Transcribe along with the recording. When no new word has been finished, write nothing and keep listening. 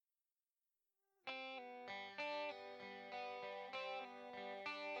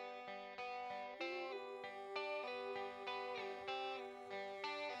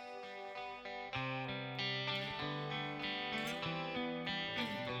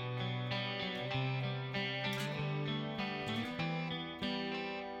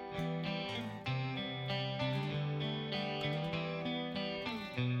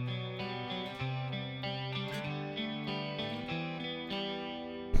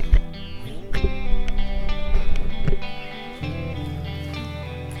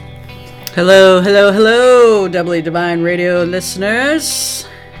Hello, hello, hello, Doubly Divine Radio listeners.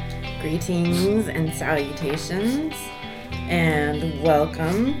 Greetings and salutations, and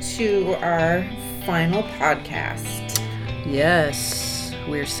welcome to our final podcast. Yes,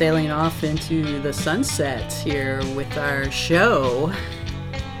 we're sailing off into the sunset here with our show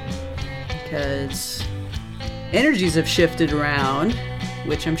because energies have shifted around,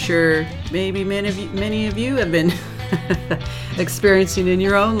 which I'm sure maybe many of you have been experiencing in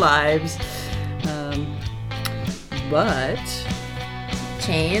your own lives, but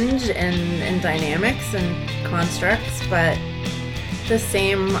Change and dynamics and constructs, but the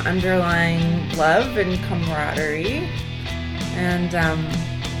same underlying love and camaraderie, and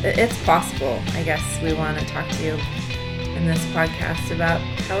it's possible. I guess we want to talk to you in this podcast about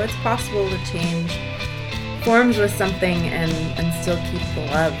how it's possible to change forms with something and still keep the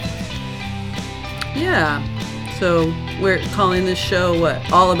love. yeah. So we're calling this show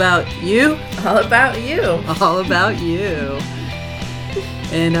what? All About You? All About You. All About You.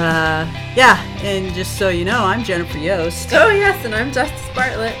 And and just so you know, I'm Jennifer Yost. Oh yes, and I'm Justice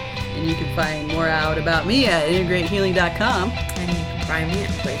Bartlett. And you can find more out about me at integratehealing.com. And you can find me at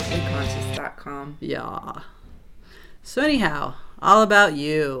playfullyconscious.com. Yeah. So anyhow, all about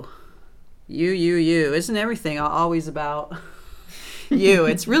you. You. Isn't everything always about you?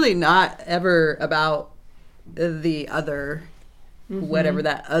 It's really not ever about the other, whatever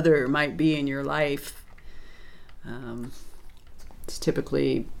that other might be in your life. It's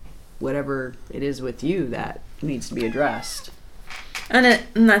typically whatever it is with you that needs to be addressed. And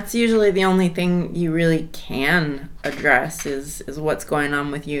that's usually the only thing you really can address is what's going on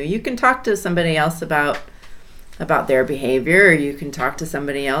with you. You can talk to somebody else about their behavior, or you can talk to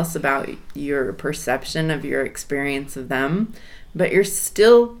somebody else about your perception of your experience of them, but you're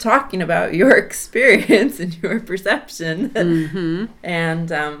still talking about your experience and your perception. Mm-hmm. And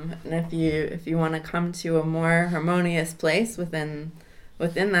if you want to come to a more harmonious place within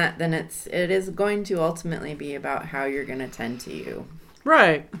that, then it is going to ultimately be about how you're going to tend to you.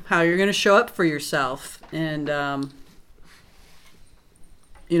 Right. How you're going to show up for yourself. And, and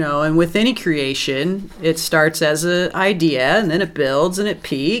with any creation, it starts as an idea, and then it builds and it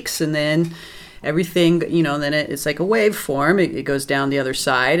peaks, and then everything, then it's like a waveform. It goes down the other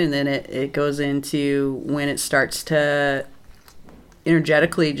side, and then it goes into when it starts to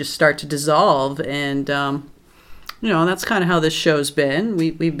energetically just start to dissolve. And, that's kind of how this show's been.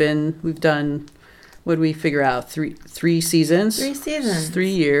 We've done, what did we figure out? Three seasons. 3 seasons. 3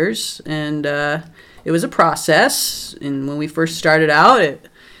 years. And it was a process. And when we first started out,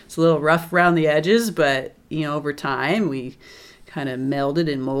 it's a little rough around the edges, but, over time we kind of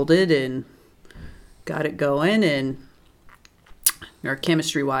melded and molded and got it going, and our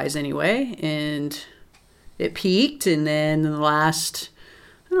chemistry wise anyway, and it peaked, and then in the last,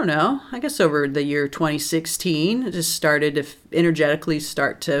 I guess over the year 2016, it just started to energetically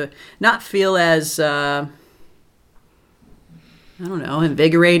start to not feel as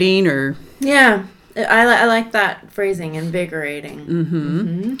invigorating, or yeah, I like that phrasing,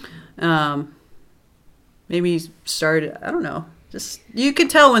 invigorating. Maybe started, just, you can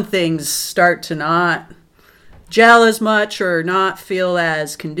tell when things start to not gel as much or not feel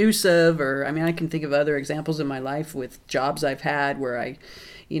as conducive, or, I can think of other examples in my life with jobs I've had where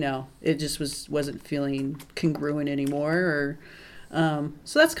it just wasn't feeling congruent anymore, or,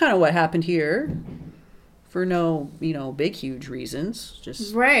 so that's kind of what happened here, for no, big, huge reasons,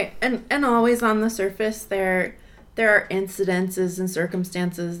 just. Right. And always on the surface there are incidences and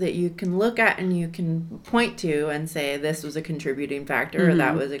circumstances that you can look at and you can point to and say this was a contributing factor, or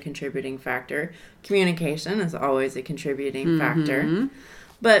that was a contributing factor. Communication is always a contributing factor.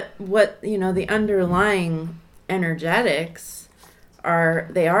 But what, the underlying energetics are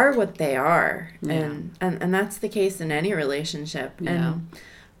what they are. Yeah. And that's the case in any relationship. Yeah. And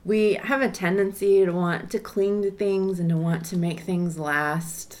we have a tendency to want to cling to things and to want to make things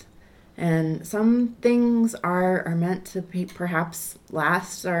last. And some things are meant to perhaps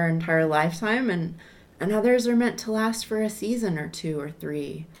last our entire lifetime, and others are meant to last for a season or 2 or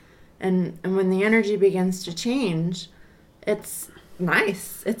 3. And when the energy begins to change, it's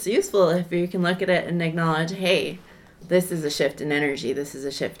nice. It's useful if you can look at it and acknowledge, hey, this is a shift in energy. This is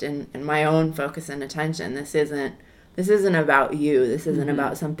a shift in my own focus and attention. This isn't about you. This isn't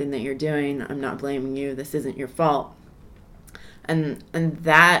about something that you're doing. I'm not blaming you. This isn't your fault. And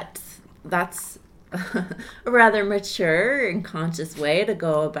that's a rather mature and conscious way to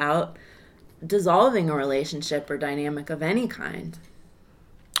go about dissolving a relationship or dynamic of any kind.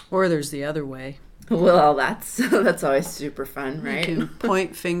 Or there's the other way. Well, that's always super fun, right? You can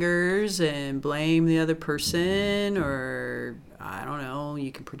point fingers and blame the other person, or I don't know,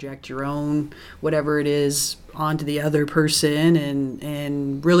 you can project your own whatever it is onto the other person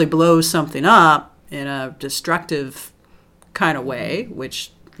and really blow something up in a destructive kind of way,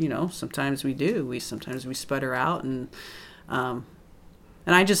 which, sometimes we do. Sometimes we sputter out, and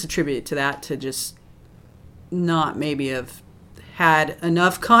I just attribute it to that, to just not maybe have had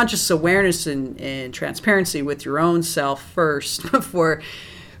enough conscious awareness and transparency with your own self first before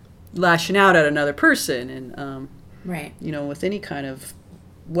lashing out at another person. And right, with any kind of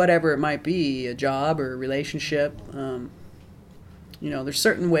whatever it might be, a job or a relationship, there's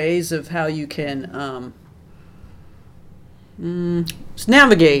certain ways of how you can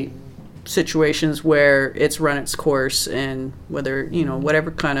navigate situations where it's run its course, and whether whatever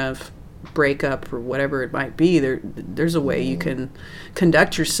kind of breakup or whatever it might be, there's a way you can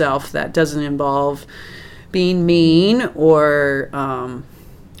conduct yourself that doesn't involve being mean or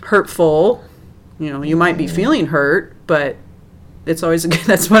hurtful. You might be feeling hurt, but it's always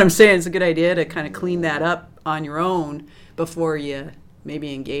that's what I'm saying, it's a good idea to kind of clean that up on your own before you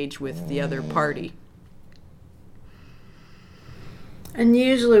maybe engage with the other party. And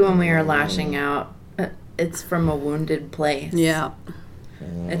usually when we are lashing out, it's from a wounded place. Yeah.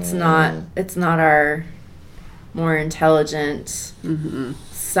 It's not our more intelligent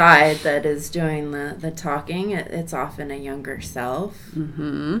side that is doing the talking. It's often a younger self,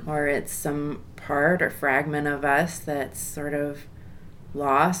 or it's some part or fragment of us that's sort of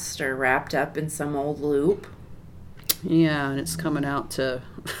lost or wrapped up in some old loop. Yeah, and it's coming out to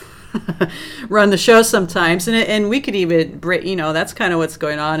run the show sometimes, and we could even break. That's kind of what's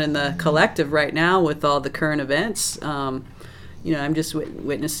going on in the collective right now with all the current events. I'm just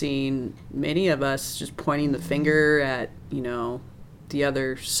witnessing many of us just pointing the finger at the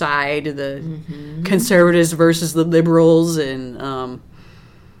other side, the conservatives versus the liberals, and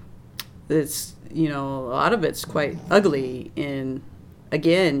it's a lot of it's quite ugly. And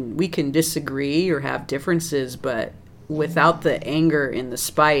again, we can disagree or have differences, but without the anger and the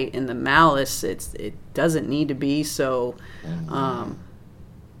spite and the malice, it doesn't need to be so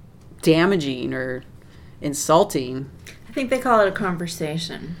damaging or insulting. I think they call it a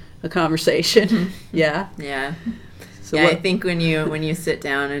conversation. A conversation. Yeah. Yeah. So I think when you sit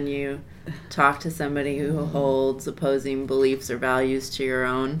down and you talk to somebody who holds opposing beliefs or values to your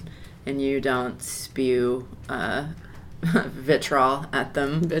own, and you don't spew vitriol at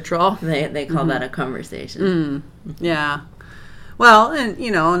them. Vitriol. They call that a conversation. Yeah. Well,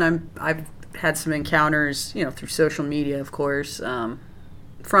 and I've had some encounters, through social media, of course,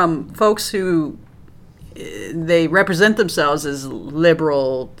 from folks who they represent themselves as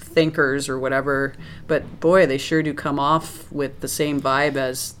liberal thinkers or whatever, but boy, they sure do come off with the same vibe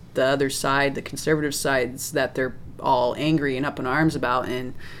as the other side, the conservative sides, that they're all angry and up in arms about,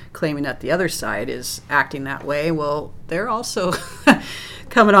 and claiming that the other side is acting that way. Well, they're also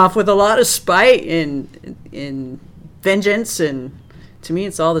coming off with a lot of spite and vengeance, and to me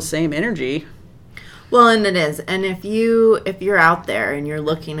it's all the same energy. Well, and it is. And if you're out there and you're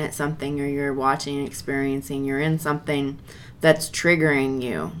looking at something, or you're watching, experiencing, you're in something that's triggering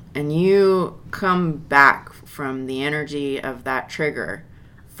you, and you come back from the energy of that trigger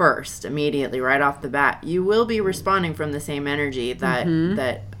first, immediately, right off the bat, you will be responding from the same energy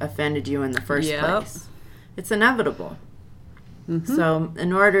that offended you in the first place. It's inevitable. So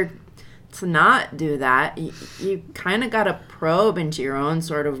in order to not do that, you kind of got to probe into your own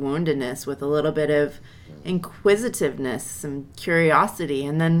sort of woundedness with a little bit of inquisitiveness and curiosity,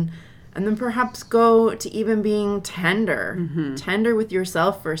 and then perhaps go to even being tender with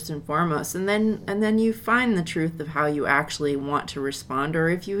yourself first and foremost, and then you find the truth of how you actually want to respond, or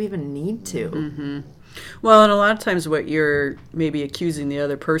if you even need to. Well, and a lot of times what you're maybe accusing the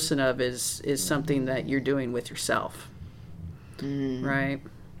other person of is something that you're doing with yourself. Right?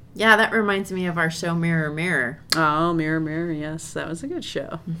 Yeah, that reminds me of our show Mirror, Mirror. Oh, Mirror, Mirror, yes. That was a good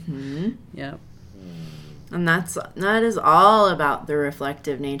show. Yep. And that is all about the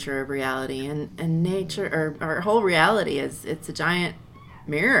reflective nature of reality. And nature, or our whole reality, it's a giant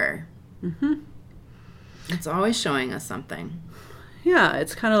mirror. It's always showing us something. Yeah,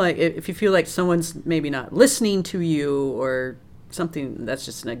 it's kind of like if you feel like someone's maybe not listening to you or something, that's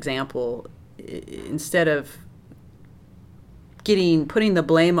just an example. Instead of putting the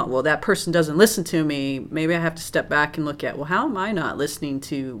blame on, well, that person doesn't listen to me, maybe I have to step back and look at, well, how am I not listening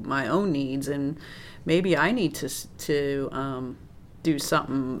to my own needs? And maybe I need to do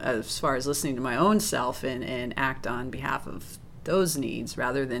something as far as listening to my own self and act on behalf of those needs,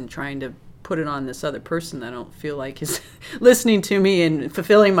 rather than trying to put it on this other person that I don't feel like is listening to me and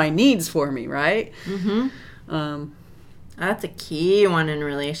fulfilling my needs for me, right? That's a key one in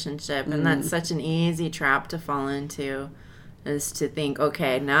relationship, and that's such an easy trap to fall into. is to think,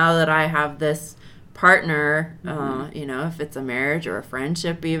 okay, now that I have this partner, if it's a marriage or a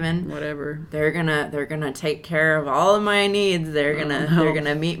friendship, even whatever, they're gonna take care of all of my needs. They're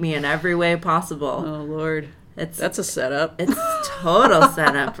gonna meet me in every way possible. Oh Lord, that's a setup. It's total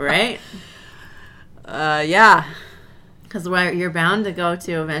setup, right? Yeah. Because where you're bound to go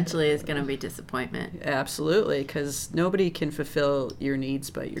to eventually is going to be disappointment. Absolutely, because nobody can fulfill your needs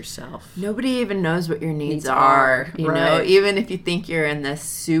but yourself. Nobody even knows what your needs are. You know, even if you think you're in this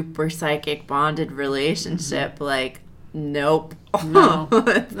super psychic bonded relationship, like, nope. No.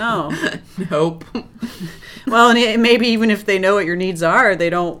 Nope. Well, and maybe even if they know what your needs are, they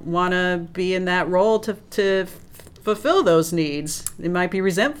don't want to be in that role to fulfill those needs. They might be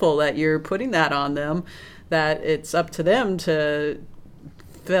resentful that you're putting that on them, that it's up to them to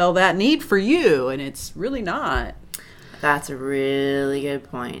fill that need for you, and it's really not. That's a really good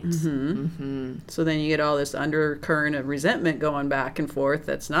point. So then you get all this undercurrent of resentment going back and forth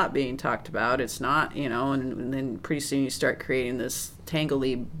that's not being talked about. It's not, and then pretty soon you start creating this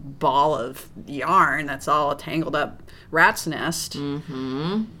tangly ball of yarn that's all a tangled up rat's nest.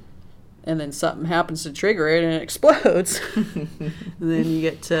 And then something happens to trigger it and it explodes. And then you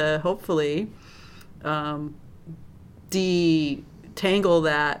get to hopefully detangle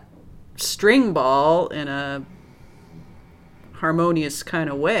that string ball in a harmonious kind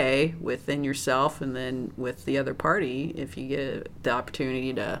of way within yourself and then with the other party, if you get the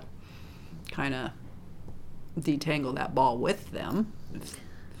opportunity to kind of detangle that ball with them.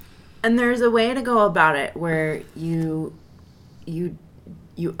 And there's a way to go about it where you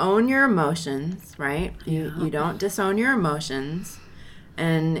own your emotions, right? You don't disown your emotions,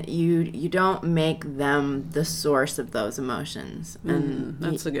 and you don't make them the source of those emotions. And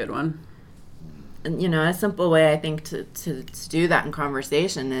that's a good one. And a simple way I think to do that in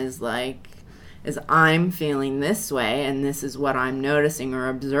conversation is I'm feeling this way, and this is what I'm noticing or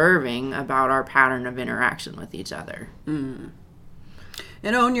observing about our pattern of interaction with each other. And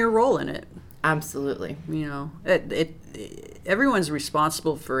own your role in it. Absolutely. Everyone's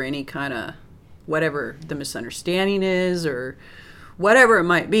responsible for any kind of whatever the misunderstanding is or whatever it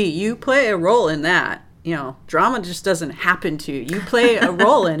might be. You play a role in that. Drama just doesn't happen to you. You play a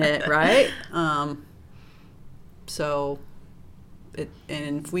role in it, right? And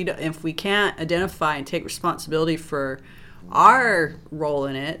if we can't identify and take responsibility for our role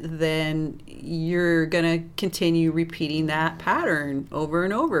in it, then you're going to continue repeating that pattern over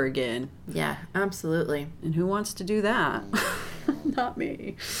and over again. Yeah, absolutely. And who wants to do that? Not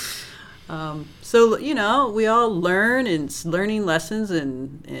me. So, we all learn, and learning lessons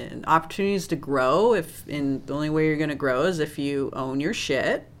and opportunities to grow. The only way you're going to grow is if you own your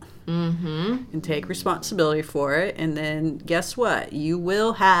shit and take responsibility for it. And then guess what? You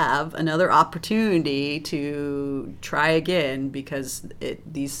will have another opportunity to try again, because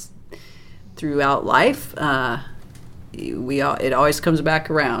throughout life, it always comes back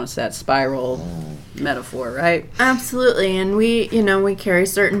around. It's that spiral metaphor, right? Absolutely. And we carry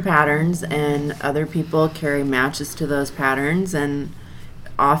certain patterns, and other people carry matches to those patterns. And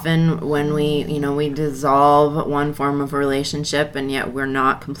often when we dissolve one form of relationship, and yet we're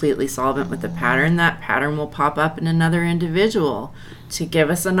not completely solvent with the pattern, that pattern will pop up in another individual to give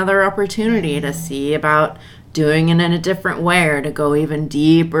us another opportunity to see about doing it in a different way, or to go even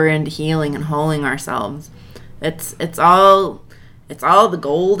deeper into healing and holding ourselves. It's all the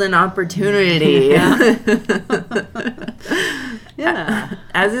golden opportunity. Yeah.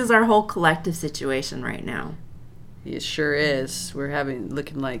 As is our whole collective situation right now. It sure is. We're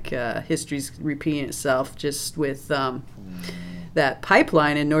looking like history's repeating itself, just with that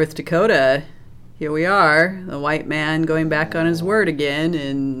pipeline in North Dakota. Here we are, the white man going back on his word again,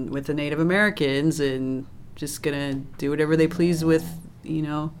 and with the Native Americans, and just gonna do whatever they please with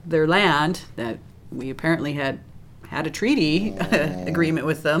their land that we apparently had a treaty agreement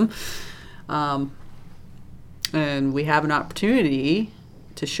with them, and we have an opportunity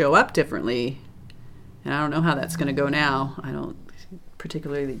to show up differently, and I don't know how that's going to go now. I don't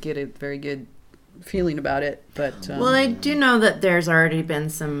particularly get a very good feeling about it, but well, I do know that there's already been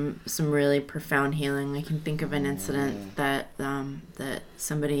some really profound healing. I can think of an incident that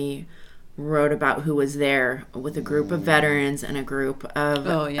somebody wrote about, who was there with a group of veterans and a group of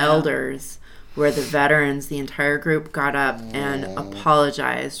elders, where the veterans, the entire group, got up and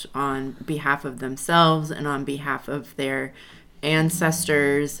apologized on behalf of themselves and on behalf of their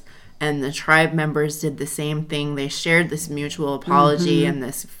ancestors, and the tribe members did the same thing. They shared this mutual apology and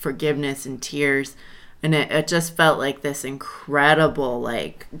this forgiveness and tears, and it just felt like this incredible,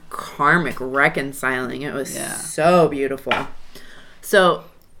 karmic reconciling. It was so beautiful. So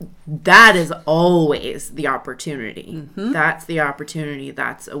that is always the opportunity. That's the opportunity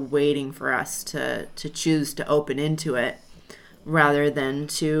that's awaiting for us to choose to open into it, rather than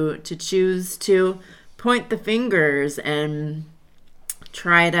to choose to point the fingers and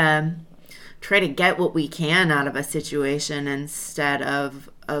try to get what we can out of a situation, instead of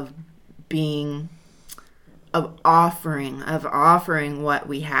offering what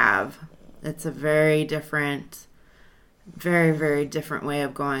we have. It's a very different, very, very different way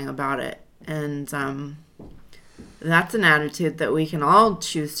of going about it. And that's an attitude that we can all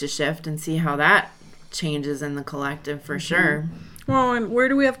choose to shift and see how that changes in the collective, for sure. Well, and where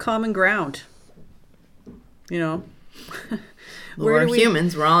do we have common ground? You know? We're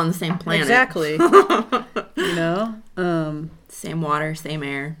humans. We're all on the same planet. Exactly. You know? Same water, same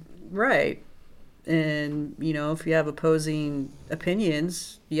air. Right. And, you know, if you have opposing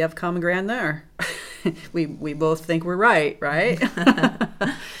opinions, you have common ground there. we both think we're right?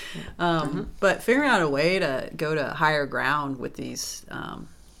 But figuring out a way to go to higher ground with these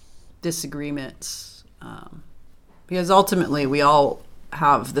disagreements, because ultimately we all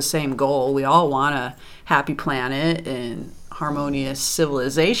have the same goal. We all want a happy planet and harmonious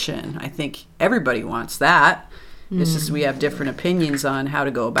civilization. I think everybody wants that. It's just we have different opinions on how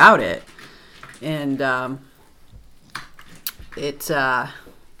to go about it. And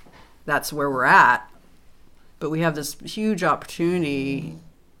that's where we're at. But we have this huge opportunity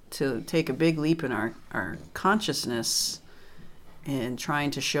to take a big leap in our consciousness and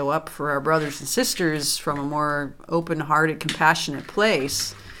trying to show up for our brothers and sisters from a more open-hearted, compassionate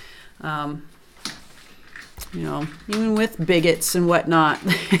place. You know, even with bigots and whatnot,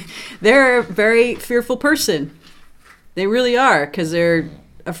 they're a very fearful person. They really are, because they're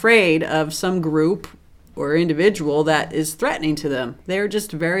afraid of some group or individual that is threatening to them. They're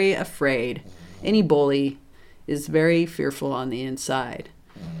just very afraid. Any bully is very fearful on the inside.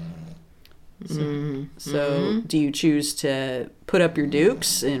 So do you choose to put up your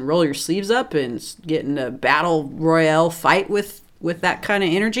dukes and roll your sleeves up and get in a battle royale fight with that kind of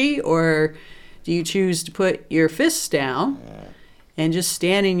energy? Or do you choose to put your fists down and just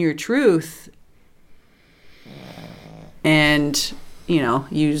stand in your truth and, you know,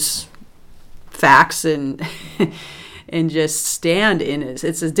 use facts and and just stand in it?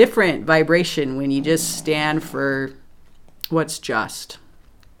 It's a different vibration when you just stand for what's just,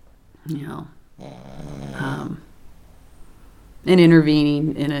 you know, and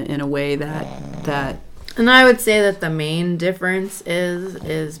intervening in a way that. And I would say that the main difference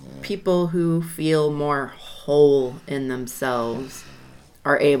is people who feel more whole in themselves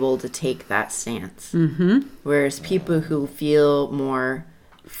are able to take that stance. Whereas people who feel more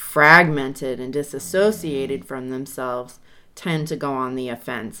fragmented and disassociated from themselves tend to go on the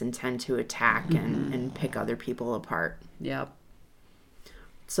offense and tend to attack and pick other people apart. Yep.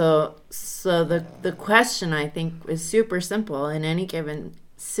 So the question, I think, is super simple. In any given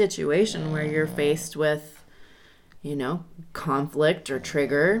situation where you're faced with, you know, conflict or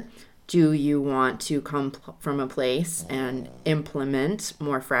trigger, do you want to come from a place and implement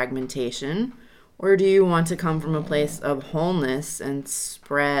more fragmentation? Or do you want to come from a place of wholeness and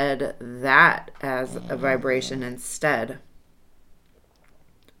spread that as a vibration instead?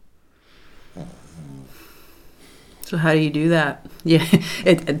 So how do you do that? Yeah,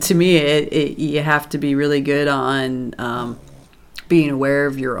 to me, you have to be really good on being aware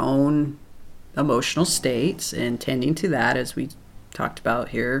of your own emotional states and tending to that, as we talked about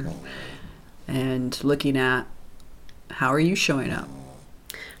here, and looking at how are you showing up.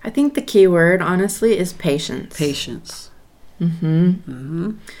 I think the key word, honestly, is patience. Patience.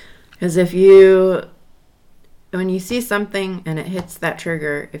 Because when you see something and it hits that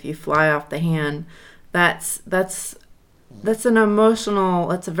trigger, if you fly off the hand, that's a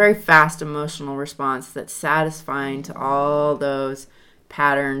very fast emotional response that's satisfying to all those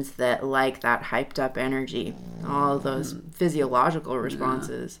patterns that like that hyped up energy, all those physiological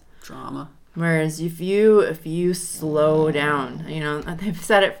responses. Drama. Whereas if you slow down, you know, they've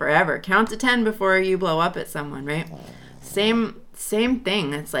said it forever, count to 10 before you blow up at someone, right? Same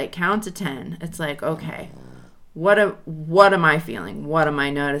thing. It's like count to 10. It's like, okay, what am I feeling? What am I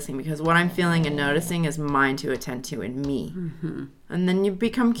noticing? Because what I'm feeling and noticing is mine to attend to in me. And then you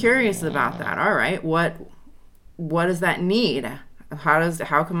become curious about that. All right, what does that need?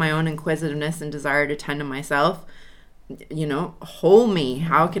 How can my own inquisitiveness and desire to tend to myself, you know, whole me?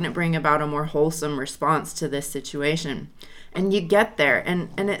 How can it bring about a more wholesome response to this situation? And you get there, and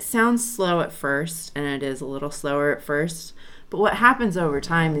it sounds slow at first, and it is a little slower at first. But what happens over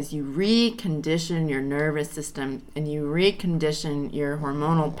time is you recondition your nervous system and you recondition your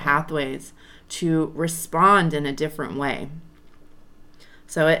hormonal pathways to respond in a different way.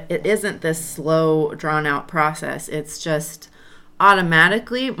 So it isn't this slow, drawn-out process. It's just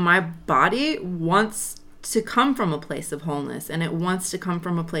automatically my body wants to come from a place of wholeness, and it wants to come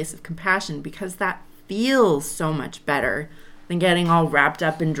from a place of compassion, because that feels so much better than getting all wrapped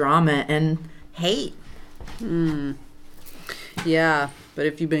up in drama and hate. Yeah, but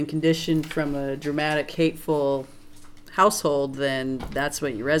if you've been conditioned from a dramatic, hateful household, then that's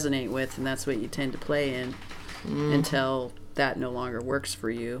what you resonate with, and that's what you tend to play in until that no longer works for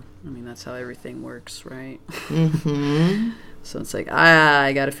you. I mean, that's how everything works, right? Mm-hmm. So it's like,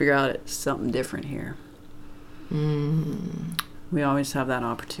 I got to figure out something different here. We always have that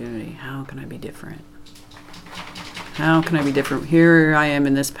opportunity. How can I be different? How can I be different? Here I am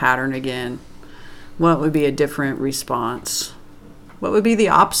in this pattern again. What would be a different response? What would be the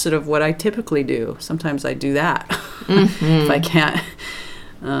opposite of what I typically do? Sometimes I do that if I can't.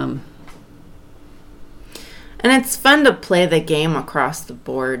 And it's fun to play the game across the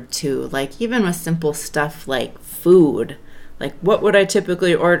board, too. Like, even with simple stuff like food. Like, what would I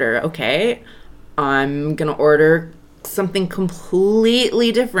typically order? Okay, I'm going to order something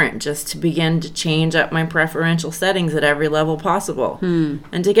completely different just to begin to change up my preferential settings at every level possible.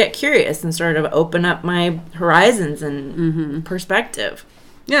 And to get curious and sort of open up my horizons and perspective.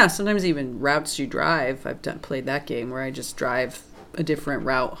 Yeah, sometimes even routes you drive. I've played that game where I just drive a different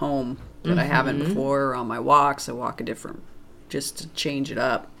route home that I haven't before. Or on my walks, I walk a different, just to change it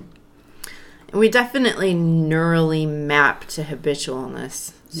up. We definitely neurally map to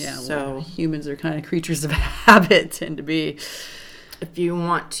habitualness. Yeah, so well, humans are kind of creatures of habit, tend to be. If you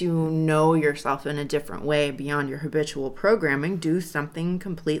want to know yourself in a different way beyond your habitual programming, do something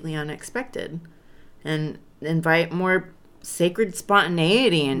completely unexpected and invite more sacred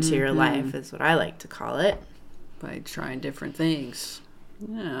spontaneity into your life, is what I like to call it. By trying different things.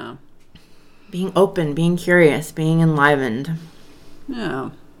 Yeah. Being open, being curious, being enlivened. Yeah.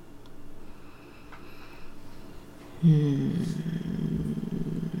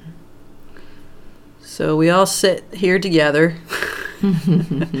 So we all sit here together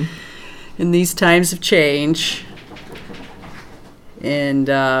in these times of change, and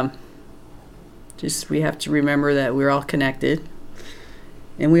just we have to remember that we're all connected,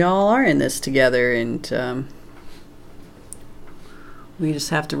 and we all are in this together, and we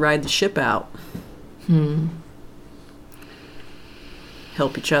just have to ride the ship out,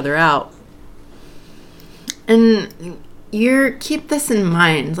 help each other out. And keep this in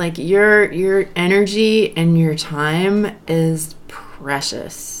mind, like your energy and your time is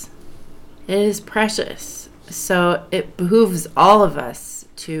precious. It is precious. So it behooves all of us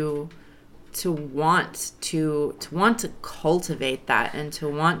to want to cultivate that and to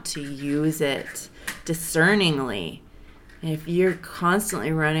want to use it discerningly. If you're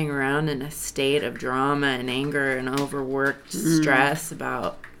constantly running around in a state of drama and anger and overworked stress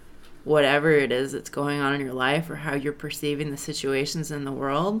about whatever it is that's going on in your life or how you're perceiving the situations in the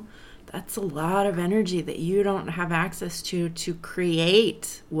world, that's a lot of energy that you don't have access to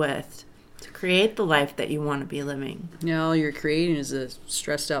create the life that you want to be living. Yeah, all you're creating is a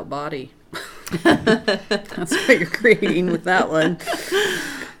stressed out body. That's what you're creating with that one.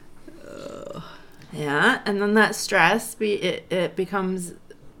 Yeah, and then that stress, it becomes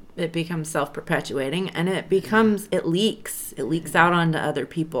self-perpetuating, and it leaks out onto other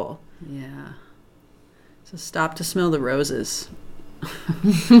people. Yeah. So stop to smell the roses.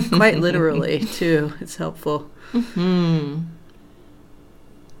 Quite literally, too. It's helpful.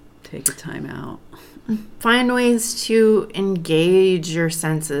 Take a time out. Find ways to engage your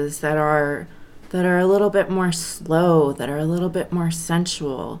senses that are a little bit more slow, that are a little bit more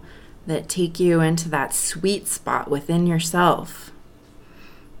sensual, that take you into that sweet spot within yourself.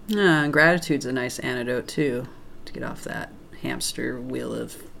 Yeah, and gratitude's a nice antidote, too, to get off that hamster wheel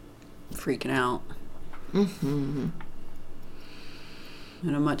of freaking out. In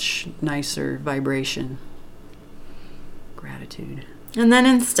a much nicer vibration. Gratitude. And then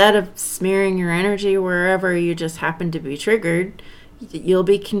instead of smearing your energy wherever you just happen to be triggered, you'll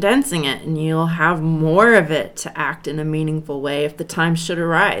be condensing it, and you'll have more of it to act in a meaningful way if the time should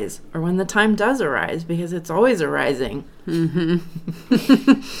arise, or when the time does arise, because it's always arising.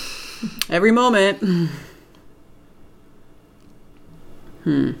 Every moment.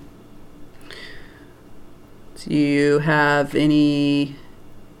 Do you have any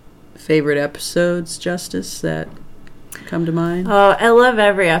favorite episodes, Justice, that come to mind? Oh, I love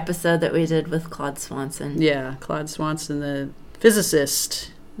every episode that we did with Claude Swanson. Yeah, Claude Swanson, the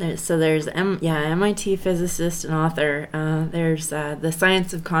physicist. There's MIT physicist and author. There's The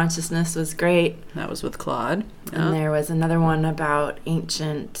Science of Consciousness was great. That was with Claude. And there was another one about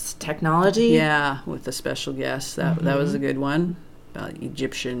ancient technology. Yeah, with a special guest. That was a good one. about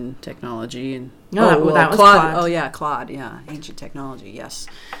Egyptian technology and that was Claude. Oh yeah, Claude. Yeah, ancient technology. Yes,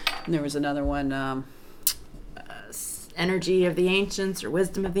 and there was another one. Energy of the ancients or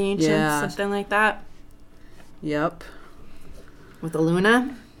wisdom of the ancients, something like that. Yep. With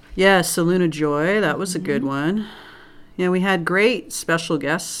Luna. Yes, Luna Joy. That was a good one. Yeah, we had great special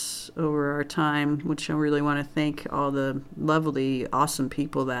guests over our time, which I really want to thank all the lovely, awesome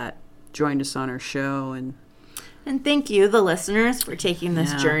people that joined us on our show. And thank you, the listeners, for taking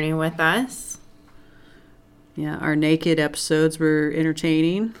this journey with us. Yeah, our naked episodes were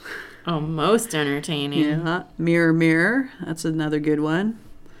entertaining. Oh, most entertaining. Yeah, Mirror Mirror. That's another good one.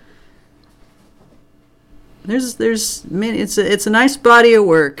 There's many. It's a nice body of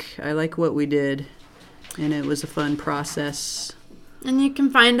work. I like what we did, and it was a fun process. And you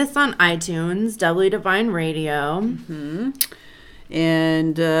can find us on iTunes, W Divine Radio,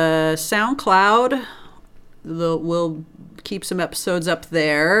 and SoundCloud. We'll keep some episodes up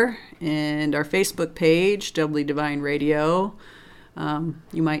there, and our Facebook page, W Divine Radio.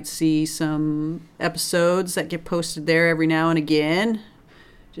 You might see some episodes that get posted there every now and again,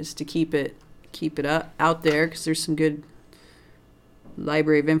 just to keep it out there, because there's some good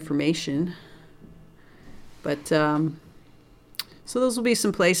library of information. But so those will be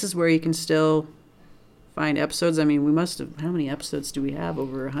some places where you can still find episodes. I mean, we must have, how many episodes do we have?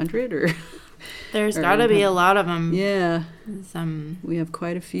 Over 100 or? There's got to be a lot of them. Yeah. We have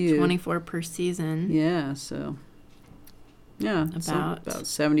quite a few. 24 per season. Yeah, so. Yeah, about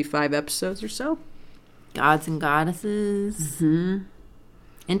 75 episodes or so. Gods and goddesses.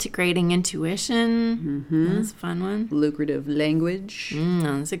 Integrating intuition. That's a fun one. Lucrative language.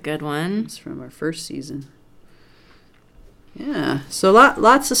 That's a good one. It's from our first season. Yeah, so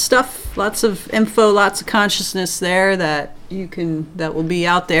lots of stuff, lots of info, lots of consciousness there that will be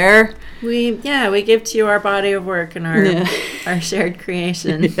out there. We give to you our body of work and our shared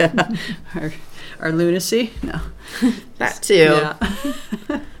creation. Yeah, our lunacy. No, that too.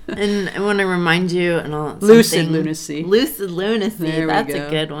 Yeah. And I want to remind you, lucid lunacy. Lucid lunacy. There That's we go. A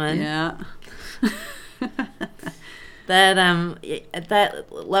good one. Yeah. That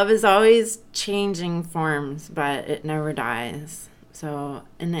love is always changing forms, but it never dies. So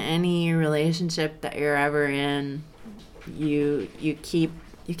in any relationship that you're ever in, you keep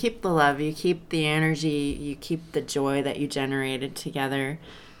the love, you keep the energy, you keep the joy that you generated together,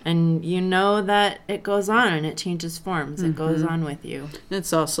 and you know that it goes on and it changes forms. It goes on with you.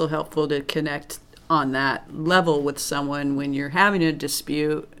 It's also helpful to connect on that level with someone when you're having a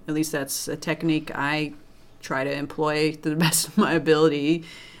dispute. At least that's a technique I try to employ to the best of my ability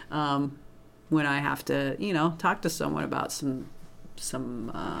when I have to, talk to someone about some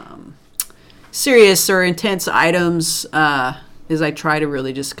serious or intense items. Is I try to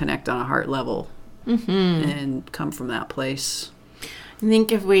really just connect on a heart level and come from that place. I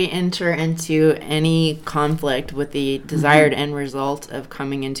think if we enter into any conflict with the desired end result of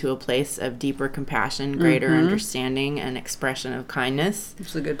coming into a place of deeper compassion, greater understanding, and expression of kindness,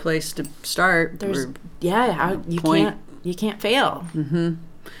 it's a good place to start. You can't fail.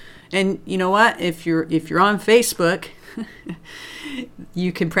 And you know what? If you're on Facebook,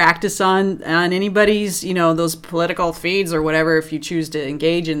 you can practice on anybody's, those political feeds or whatever. If you choose to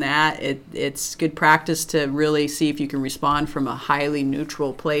engage in that, it's good practice to really see if you can respond from a highly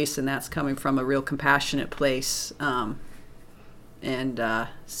neutral place, and that's coming from a real compassionate place, and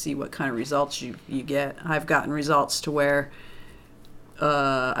see what kind of results you get. I've gotten results to where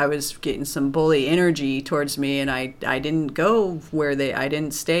I was getting some bully energy towards me, and I didn't go where I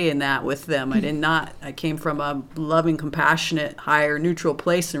didn't stay in that with them. I came from a loving, compassionate, higher, neutral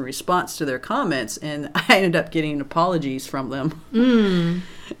place in response to their comments, and I ended up getting apologies from them.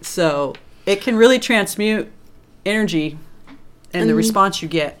 So it can really transmute energy and the response you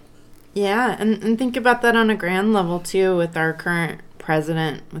get. Yeah, and think about that on a grand level, too, with our current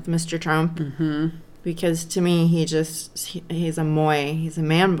president, with Mr. Trump. Because to me, he's a moy. He's a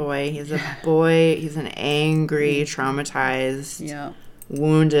man boy. He's a boy. He's an angry, traumatized,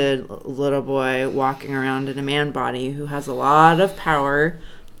 wounded little boy walking around in a man body who has a lot of power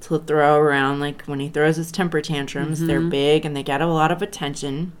to throw around. Like when he throws his temper tantrums, they're big and they get a lot of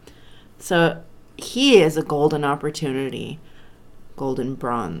attention. So he is a golden opportunity. Golden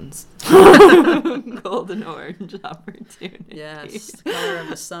bronze. Golden orange opportunity. Yes, the color of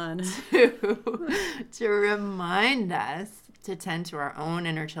the sun. to remind us to tend to our own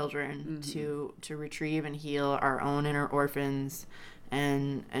inner children, to retrieve and heal our own inner orphans,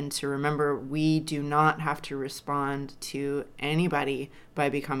 and to remember we do not have to respond to anybody by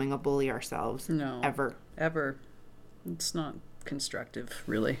becoming a bully ourselves. No. Ever. It's not constructive,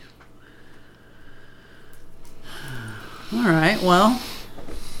 really. All right. Well,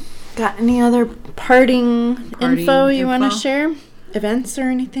 got any other parting info you want to share? Events or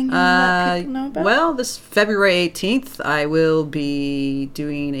anything you let people know about? Well, this February 18th, I will be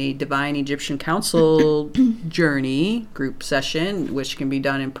doing a Divine Egyptian Council journey group session, which can be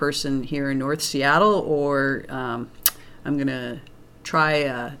done in person here in North Seattle, or I'm going to try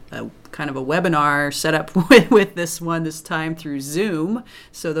a kind of a webinar set up with this time through Zoom.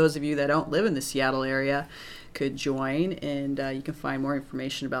 So those of you that don't live in the Seattle area could join, and you can find more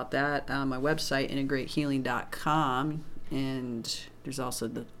information about that on my website, integratehealing.com. And there's also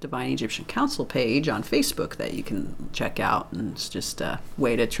the Divine Egyptian Council page on Facebook that you can check out. And it's just a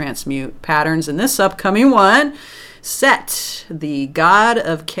way to transmute patterns. And this upcoming one, Set, the God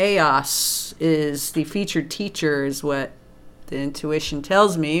of Chaos, is the featured teacher, is what the intuition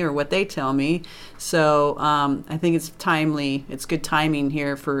tells me, or what they tell me. So I think it's timely. It's good timing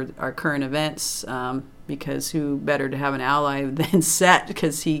here for our current events, because who better to have an ally than Set,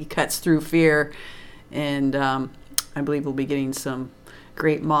 because he cuts through fear. And I believe we'll be getting some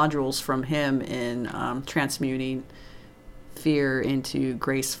great modules from him in transmuting fear into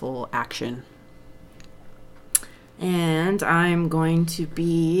graceful action. And I'm going to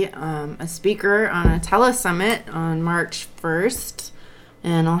be a speaker on a telesummit on March 1st.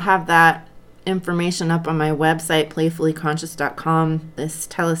 And I'll have that information up on my website, playfullyconscious.com. This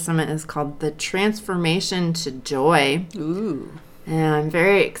telesummit is called The Transformation to Joy. Ooh. And I'm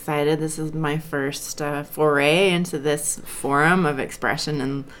very excited. This is my first foray into this forum of expression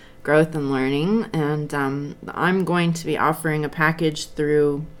and growth and learning. And I'm going to be offering a package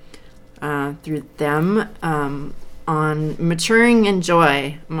through them on maturing in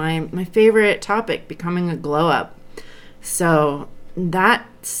joy, my favorite topic, becoming a glow up. So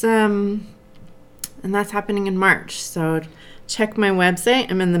that's and that's happening in March. So check my website.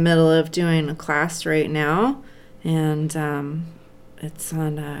 I'm in the middle of doing a class right now, and it's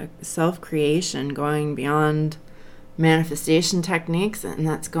on self-creation, going beyond manifestation techniques, and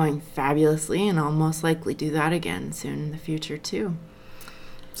that's going fabulously, and I'll most likely do that again soon in the future too.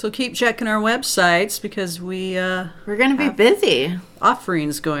 So keep checking our websites, because we're going to be busy.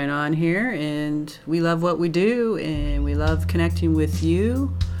 Offerings going on here, and we love what we do, and we love connecting with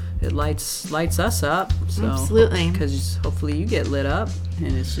you. It lights us up. So, absolutely. Because hopefully you get lit up,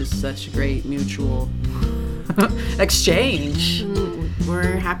 and it's just such a great mutual exchange.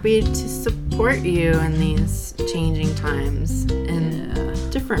 We're happy to support you in these changing times in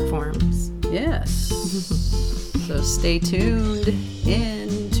different forms. Yes. So stay tuned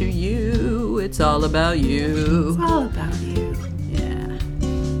into you. It's all about you. It's all about you. Yeah.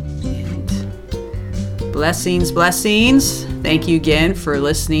 And blessings. Thank you again for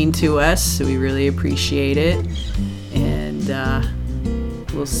listening to us. We really appreciate it. And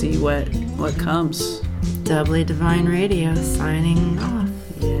we'll see what comes. Doubly Divine Radio signing off.